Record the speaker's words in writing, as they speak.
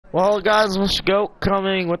Well, guys, let's go.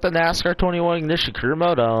 Coming with the NASCAR 21 ignition career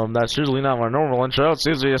mode. That's usually not my normal intro. It's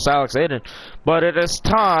usually just Alex Aiden, but it is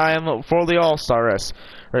time for the All-Star race.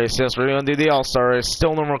 Yes, we're gonna do the All-Star race.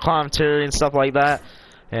 Still no more commentary and stuff like that.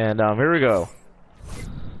 And here we go.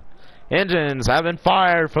 Engines have been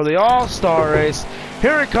fired for the All-Star race.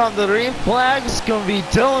 Here it comes. The green flag is gonna be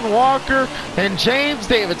Dylan Walker and James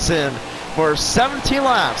Davidson for 17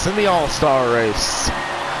 laps in the All-Star race.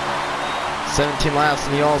 17 laps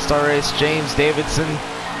in the All-Star race. James Davidson.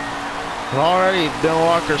 And already Dylan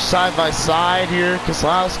Walker side by side here.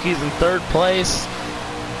 Keselowski's in third place.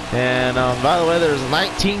 And by the way, there's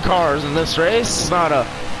 19 cars in this race. It's not a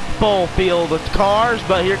full field of cars,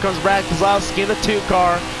 but here comes Brad Keselowski in the 2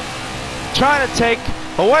 car, trying to take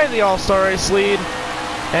away the All-Star race lead.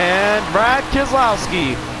 And Brad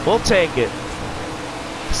Keselowski will take it.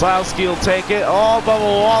 Keselowski will take it. Oh,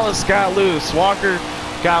 Bubba Wallace got loose. Walker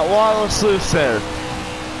got Wallace loose there.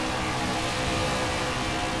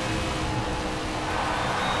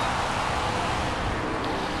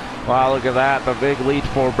 Wow, look at that. The big lead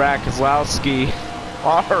for Brad Keselowski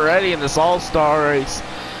already in this All-Star race.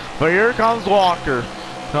 But here comes Walker.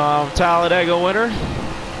 Talladega winner.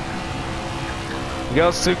 He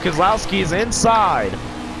goes to Keselowski's inside.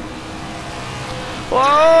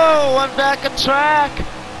 Whoa, went back a track.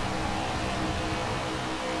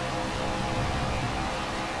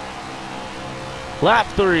 Lap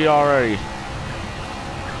 3 already.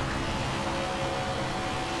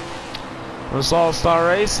 This All-Star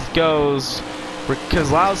race goes for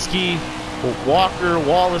Keselowski, Walker,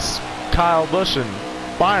 Wallace, Kyle Busch, and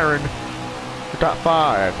Byron for top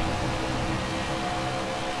 5.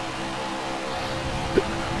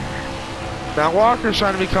 Now Walker's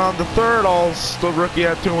trying to become the third rookie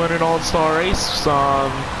to win an All-Star race.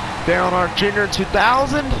 Dale Earnhardt Jr.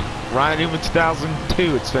 2000, Ryan Newman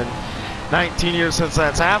 2002. It's been 19 years since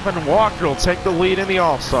that's happened. Walker will take the lead in the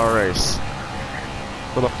All-Star race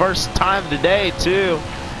for the first time today, too.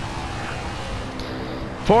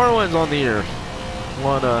 4 wins on the year.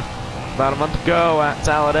 Won about a month ago at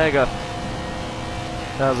Talladega.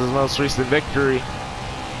 That was his most recent victory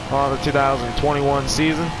on the 2021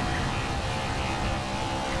 season.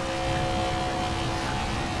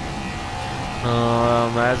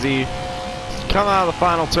 As he come out of the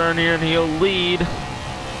final turn here, and he'll lead.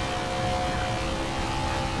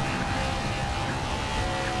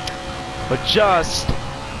 But just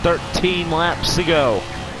 13 laps to go.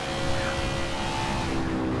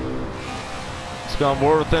 Let's go on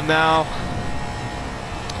board with him now.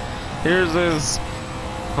 Here's his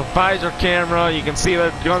visor camera. You can see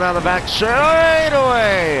they're going down the back straight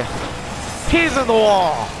away. He's in the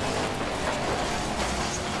wall.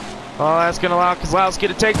 Oh, that's going to allow Keselowski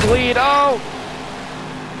to take the lead. Oh!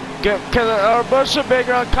 Busch a big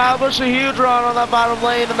run. Kyle Busch a huge run on that bottom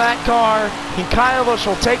lane in that car. And Kyle Busch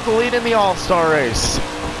will take the lead in the All-Star race.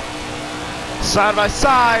 Side by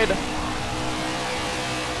side.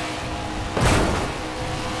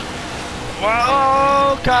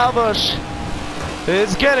 Whoa! Kyle Busch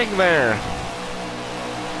is getting there.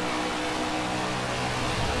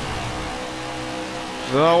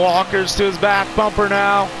 The Walker's to his back bumper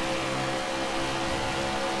now.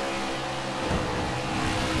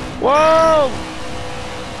 Whoa!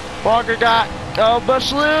 Walker got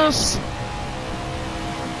Busch loose.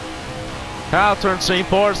 Now turn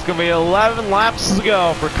 4. It's going to be 11 laps to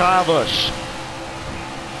go for Kyle Busch.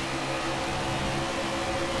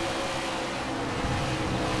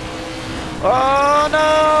 Oh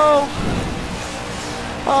no!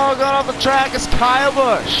 Oh, going off the track is Kyle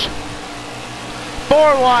Busch. 4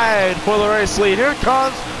 wide for the race lead. Here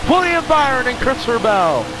comes William Byron and Christopher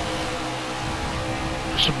Bell.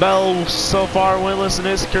 Bell so far winless in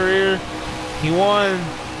his career. He won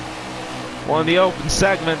one of the open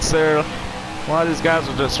segments there. A lot of these guys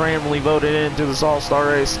were just randomly voted into this All-Star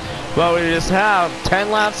race. But we just have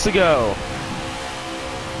 10 laps to go.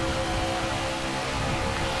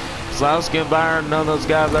 Keselowski and Byron, none of those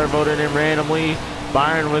guys that are voted in randomly.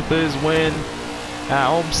 Byron with his win at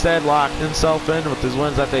Homestead locked himself in with his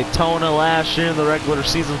wins at Daytona last year in the regular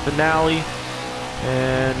season finale.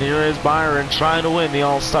 And here is Byron trying to win the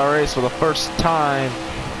All-Star race for the first time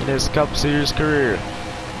in his Cup Series career.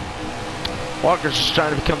 Walker's just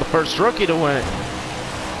trying to become the first rookie to win it,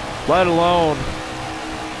 let alone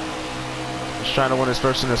just trying to win his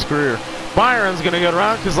first in his career. Byron's going to go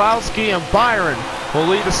around Keselowski, and Byron will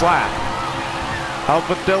lead this lap. Help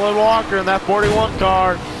with Dylan Walker in that 41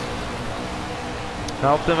 car.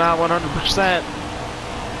 Helped him out 100%.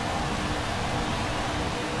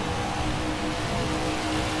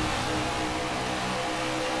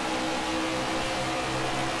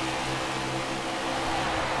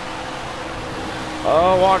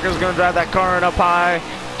 Oh, Walker's going to drive that car in up high.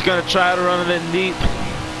 He's going to try to run it in deep.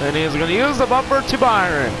 And he's going to use the bumper to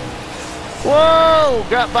Byron. Whoa!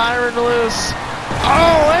 Got Byron loose.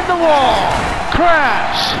 Oh, in the wall!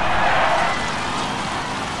 Crash!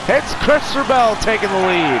 It's Christopher Bell taking the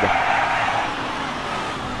lead.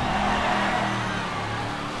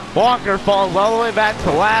 Walker falls all the way back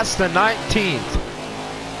to last and 19th.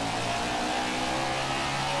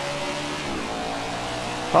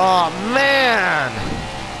 Oh, man!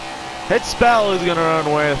 It's Bell who's going to run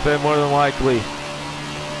away with it, more than likely.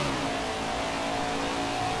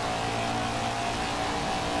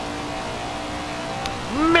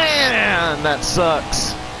 Man, that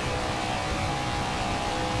sucks.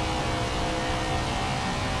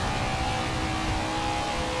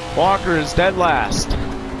 Walker is dead last.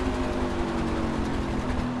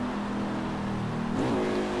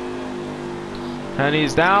 And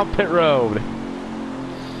he's down pit road.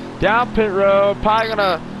 Down pit road, probably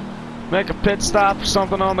gonna make a pit stop or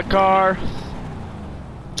something on the car.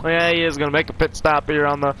 Yeah, he is gonna make a pit stop here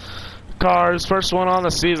on the cars. First one on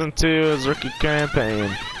the season 2 is rookie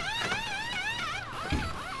campaign.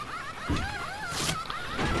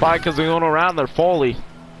 Probably because we're going around there fully.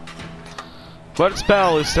 But it's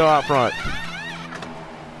Bell who's still out front.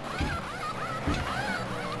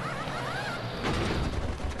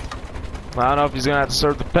 I don't know if he's gonna have to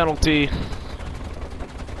serve the penalty.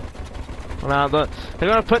 Now they're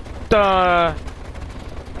gonna put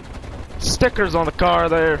stickers on the car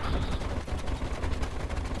there.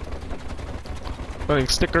 Putting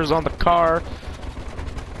stickers on the car.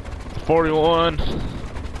 The 41.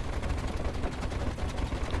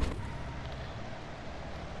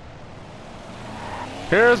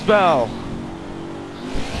 Here's Bell.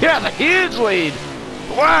 Yeah, the huge lead.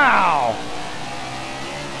 Wow.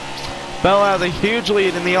 Bell has a huge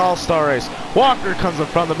lead in the All-Star race. Walker comes in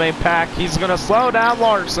front of the main pack. He's going to slow down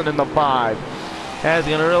Larson in the 5. And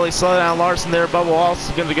he's going to really slow down Larson there. Bubba Walsh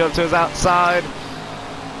is going to go to his outside.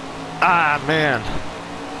 Ah, man.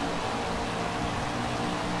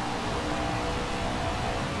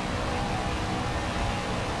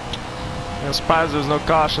 I'm surprised there's no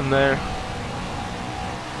caution there.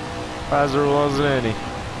 Surprised there wasn't any.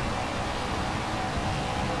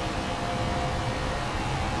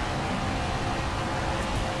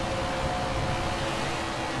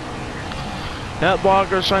 That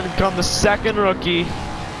Walker's trying to become the second rookie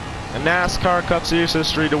in NASCAR Cup Series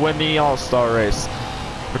history to win the All-Star race.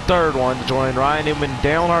 The third one to join Ryan Newman,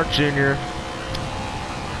 Dale Earnhardt Jr.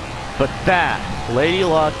 But that, Lady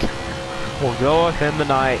Luck, will go with him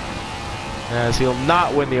tonight, as he'll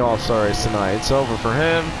not win the All-Star race tonight. It's over for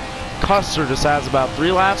him. Custer just has about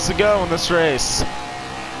 3 laps to go in this race.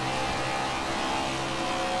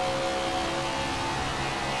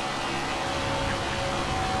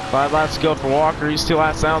 Five laps to go for Walker. He's 2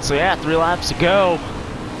 laps down, so yeah, 3 laps to go.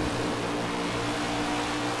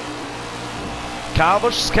 Kyle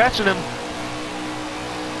Busch is catching him.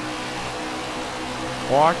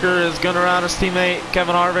 Walker is going around his teammate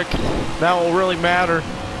Kevin Harvick. That will really matter.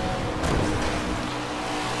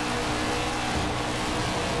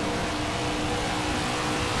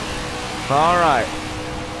 All right.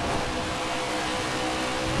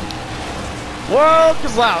 Whoa,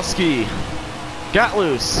 Kozlowski got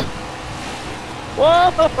loose.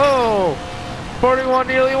 Whoa! 41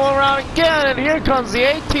 nearly went around again, and here comes the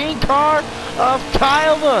 18 car of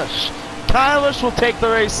Kyle Busch. Kyle Busch will take the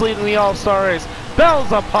race lead in the All-Star race.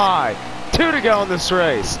 Bell's up high. 2 to go in this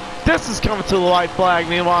race. This is coming to the white flag.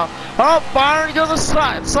 Meanwhile, oh, Byron goes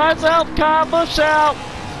aside. Slides out. Kyle Busch out.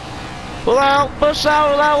 Will that help Busch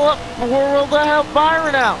out? Will that help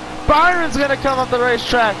Byron out? Byron's going to come up the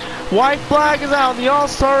racetrack. White flag is out in the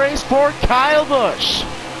All-Star race for Kyle Busch.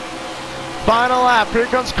 Final lap. Here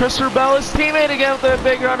comes Christopher Bell, his teammate again with a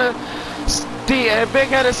big run of steam, a big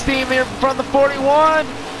head of steam here from the 41.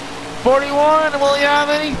 41. Will he have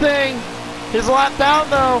anything? He's lapped out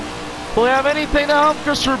though. Will he have anything to help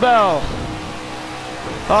Christopher Bell?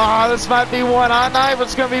 Oh, this might be one hot night, but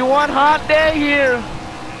it's going to be one hot day here.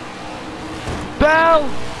 Bell.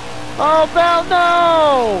 Oh, Bell,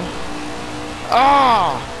 no.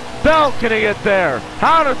 Oh, Bell can he get there?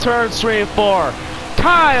 Out of turn 3 and 4.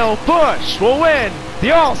 Kyle Busch will win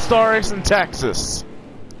the All-Star race in Texas.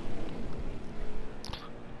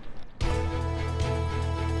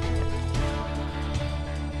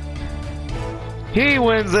 He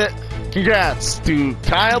wins it. Congrats to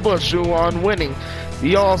Kyle Busch, who won winning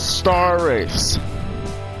the All-Star race.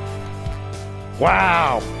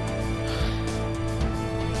 Wow.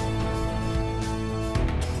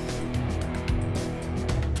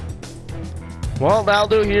 Well, that'll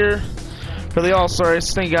do here for the All-Star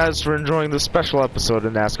race. Thank you guys for enjoying this special episode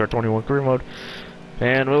of NASCAR 21 Career Mode.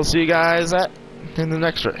 And we'll see you guys in the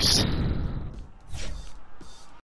next race.